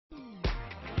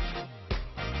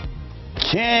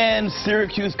Can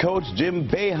Syracuse coach Jim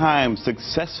Boeheim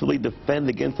successfully defend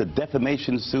against a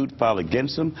defamation suit filed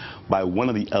against him by one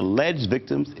of the alleged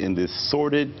victims in this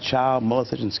sordid child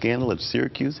molestation scandal at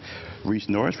Syracuse? Reese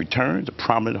Norris returns, a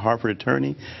prominent Harvard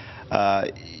attorney.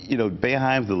 You know,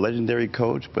 Boeheim's the legendary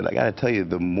coach, but I got to tell you,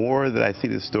 the more that I see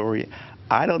this story,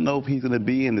 I don't know if he's going to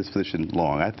be in this position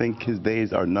long. I think his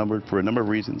days are numbered for a number of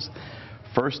reasons.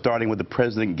 First, starting with the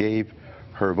president gave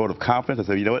her vote of confidence.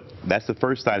 I said, you know what, that's the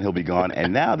first sign he'll be gone.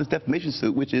 And now this defamation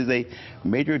suit, which is a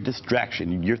major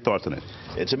distraction. Your thoughts on it?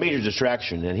 It's a major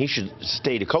distraction, and he should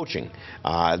stay to coaching.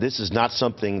 This is not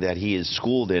something that he is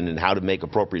schooled in how to make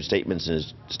appropriate statements, and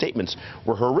his statements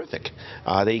were horrific.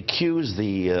 They accused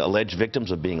the alleged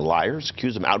victims of being liars,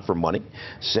 accused them out for money,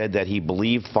 said that he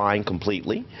believed Fine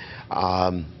completely.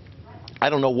 I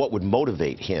don't know what would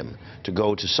motivate him to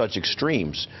go to such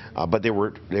extremes, but they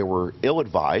were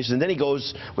ill-advised. And then he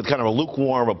goes with kind of a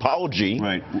lukewarm apology.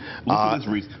 Right. Listen to this,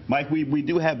 Reese. Mike, we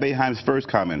do have Boeheim's first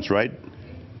comments, right?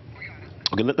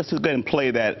 Okay, let's just go ahead and play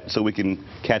that so we can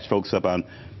catch folks up on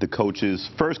the coach's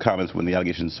first comments when the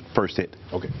allegations first hit.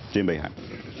 Okay, Jim Boeheim.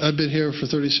 I've been here for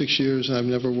 36 years, and I've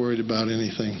never worried about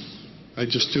anything. I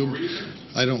just do.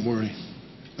 I don't worry.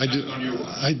 I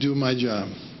do my job.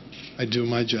 I do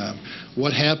my job.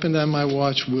 What happened on my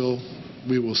watch,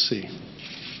 we will see.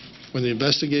 When the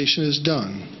investigation is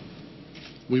done,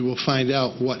 we will find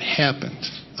out what happened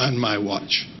on my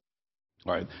watch.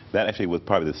 All right. That actually was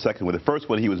probably the second one. The first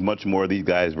one, he was much more, these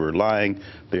guys were lying,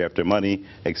 they're after money,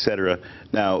 etc.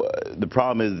 Now, the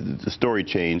problem is the story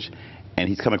changed, and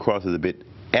he's come across as a bit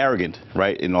arrogant,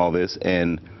 right, in all this.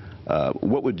 And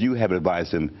what would you have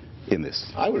advised him in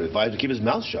this? I would advise him to keep his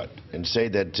mouth shut and say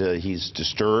that he's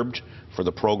disturbed for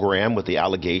the program with the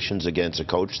allegations against a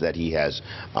coach that he has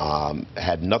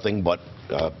had nothing but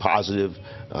positive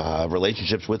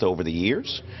relationships with over the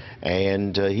years,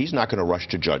 and he's not going to rush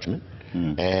to judgment.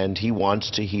 And he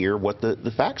wants to hear what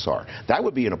the facts are. That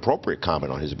would be an appropriate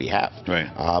comment on his behalf.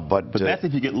 Right. But that's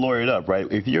if you get lawyered up, right?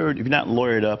 If you're not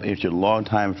lawyered up, it's your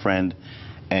longtime friend,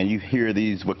 and you hear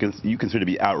these what you consider to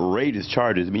be outrageous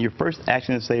charges, I mean, your first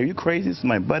action is to say, are you crazy? This is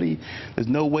my buddy. There's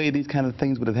no way these kind of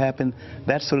things would have happened.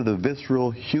 That's sort of the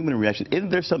visceral human reaction. Isn't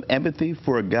there some empathy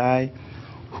for a guy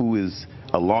who is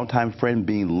a longtime friend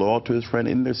being loyal to his friend?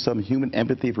 Isn't there some human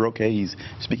empathy for, okay, he's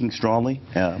speaking strongly?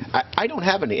 I don't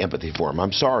have any empathy for him.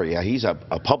 I'm sorry. He's a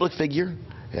public figure.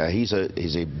 He's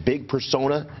a big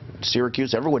persona.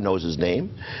 Syracuse, everyone knows his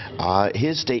name.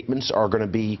 His statements are going to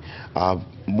be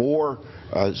more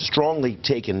strongly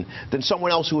taken than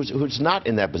someone else who's not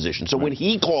in that position. So when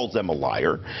he calls them a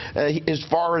liar, as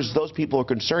far as those people are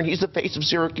concerned, he's the face of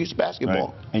Syracuse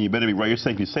basketball. Right. And you better be right. You're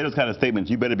saying if you say those kind of statements,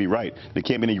 you better be right. There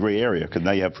can't be any gray area, because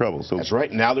now you have trouble. So that's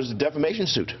right. Now there's a defamation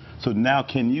suit. So now,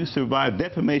 can you survive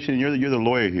defamation? You're the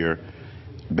lawyer here.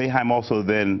 Boeheim also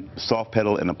then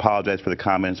soft-pedaled and apologized for the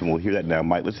comments, and we'll hear that now.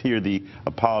 Mike, let's hear the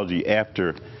apology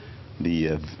after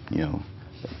the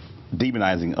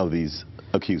demonizing of these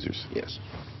accusers. Yes.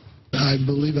 I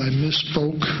believe I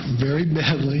misspoke very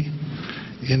badly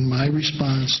in my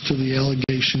response to the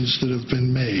allegations that have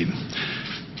been made.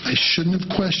 I shouldn't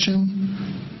have questioned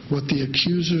what the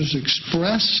accusers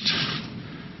expressed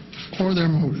or their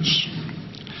motives.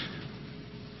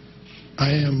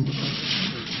 I am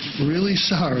really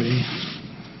sorry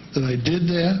that I did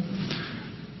that,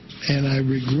 and I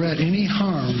regret any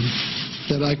harm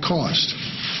that I caused.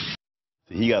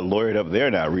 He got lawyered up there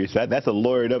now, Reese. That's a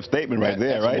lawyered up statement right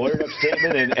there, right? A lawyered up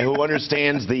statement, and who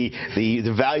understands the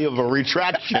value of a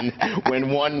retraction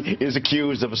when one is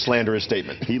accused of a slanderous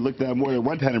statement. He looked at more than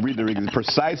one time to read the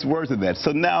precise words of that.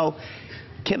 So now,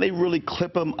 can they really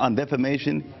clip him on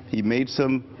defamation? He made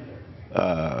some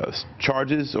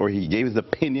charges, or he gave his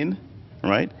opinion,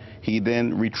 right? He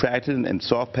then retracted and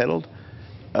soft-pedaled.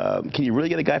 Can you really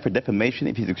get a guy for defamation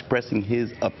if he's expressing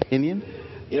his opinion?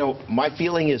 You know, my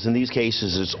feeling is in these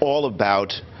cases it's all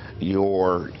about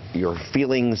your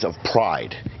feelings of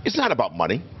pride. It's not about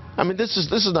money. I mean, this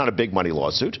is not a big money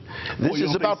lawsuit. This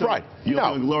is about pride.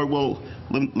 No. Well,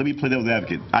 let me play devil's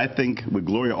advocate. I think with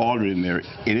Gloria Aldridge in there,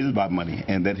 it is about money.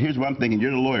 And that here's what I'm thinking.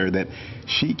 You're the lawyer, that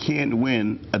she can't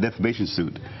win a defamation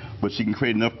suit, but she can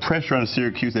create enough pressure on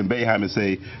Syracuse and Boeheim and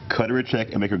say, cut her a check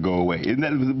and make her go away. Isn't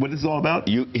that what this is all about?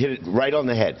 You hit it right on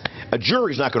the head. A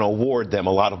jury's not going to award them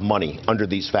a lot of money under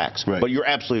these facts. Right. But you're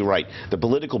absolutely right. The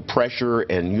political pressure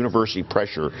and university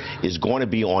pressure is going to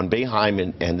be on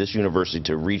Boeheim and this university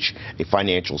to reach a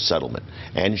financial settlement.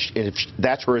 And if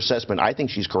that's her assessment, I think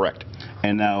she's correct.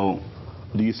 And now,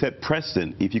 do you set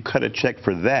precedent? If you cut a check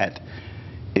for that,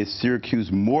 is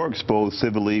Syracuse more exposed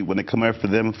civilly when they come after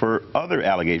them for other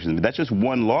allegations? That's just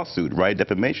one lawsuit, right?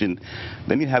 Defamation.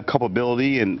 Then you have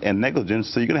culpability and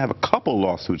negligence, so you're going to have a couple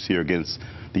lawsuits here against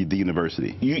the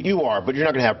university. You are, but you're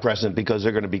not going to have precedent because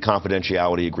they're going to be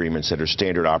confidentiality agreements that are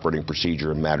standard operating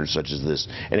procedure in matters such as this,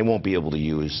 and it won't be able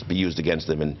to be used against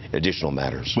them in additional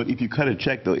matters. But if you cut a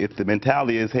check, though, if the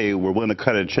mentality is, hey, we're willing to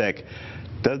cut a check,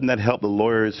 doesn't that help the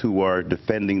lawyers who are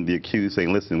defending the accused,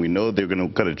 saying, listen, we know they're going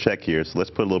to cut a check here, so let's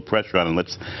put a little pressure on them.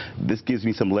 This gives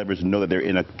me some leverage to know that they're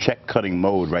in a check-cutting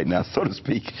mode right now, so to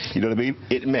speak. You know what I mean?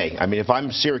 It may. I mean, if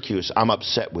I'm Syracuse, I'm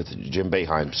upset with Jim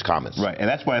Boeheim's comments. Right, and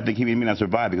that's why I think he may not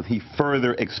survive, because he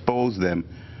further exposed them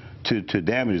to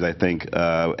damages, I think,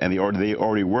 and they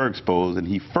already were exposed, and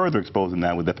he further exposed them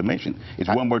now with defamation. It's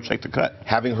one more check to cut.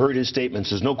 Having heard his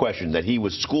statements, there's no question that he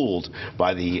was schooled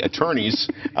by the attorneys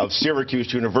of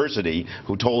Syracuse University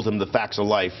who told him the facts of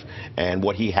life and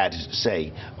what he had to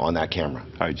say on that camera.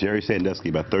 All right, Jerry Sandusky,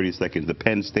 about 30 seconds. The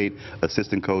Penn State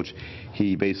assistant coach,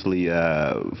 he basically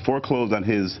foreclosed on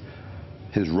his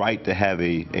right to have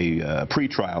a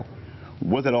pre-trial.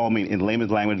 What does that all mean in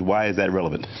layman's language? Why is that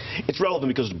relevant? It's relevant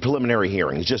because the preliminary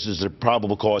hearing is just as a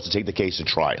probable cause to take the case to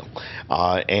trial.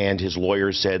 And his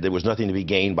lawyers said there was nothing to be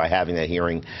gained by having that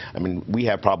hearing. I mean, we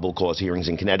have probable cause hearings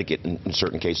in Connecticut in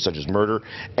certain cases such as murder,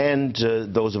 and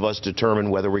those of us determine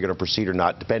whether we're going to proceed or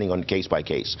not, depending on case by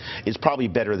case. It's probably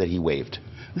better that he waived.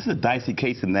 This is a dicey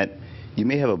case in that you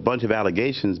may have a bunch of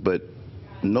allegations, but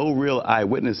no real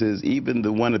eyewitnesses. Even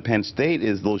the one at Penn State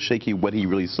is a little shaky what he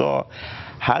really saw.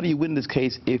 How do you win this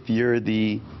case if you're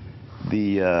the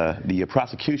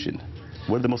prosecution?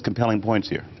 What are the most compelling points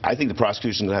here? I think the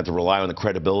prosecution is going to have to rely on the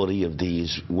credibility of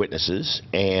these witnesses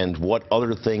and what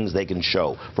other things they can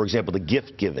show. For example, the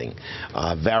gift giving,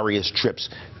 various trips,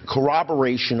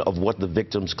 corroboration of what the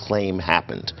victims claim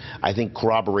happened. I think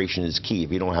corroboration is key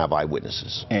if you don't have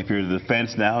eyewitnesses. And if you're the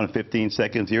defense now, in 15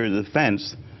 seconds, you're the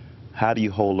defense. How do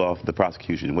you hold off the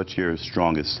prosecution? What's your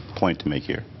strongest point to make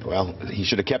here? Well, he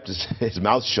should have kept his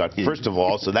mouth shut, first of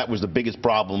all, so that was the biggest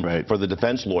problem for the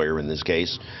defense lawyer in this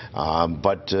case.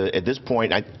 But at this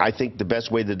point, I think the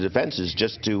best way to the defense is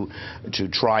just to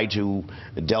try to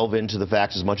delve into the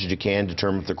facts as much as you can,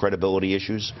 determine the credibility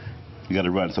issues. You got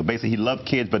to run. So basically, he loved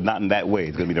kids, but not in that way.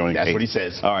 It's going to be the only case. That's what he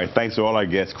says. All right. Thanks to all our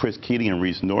guests, Chris Keating and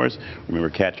Reese Norris. Remember,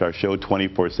 catch our show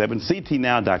 24/7,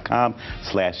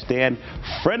 ctnow.com/Stan.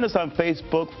 Friend us on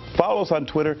Facebook. Follow us on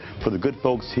Twitter. For the good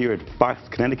folks here at Fox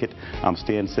Connecticut, I'm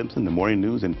Stan Simpson. The Morning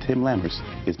News and Tim Lammers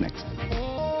is next.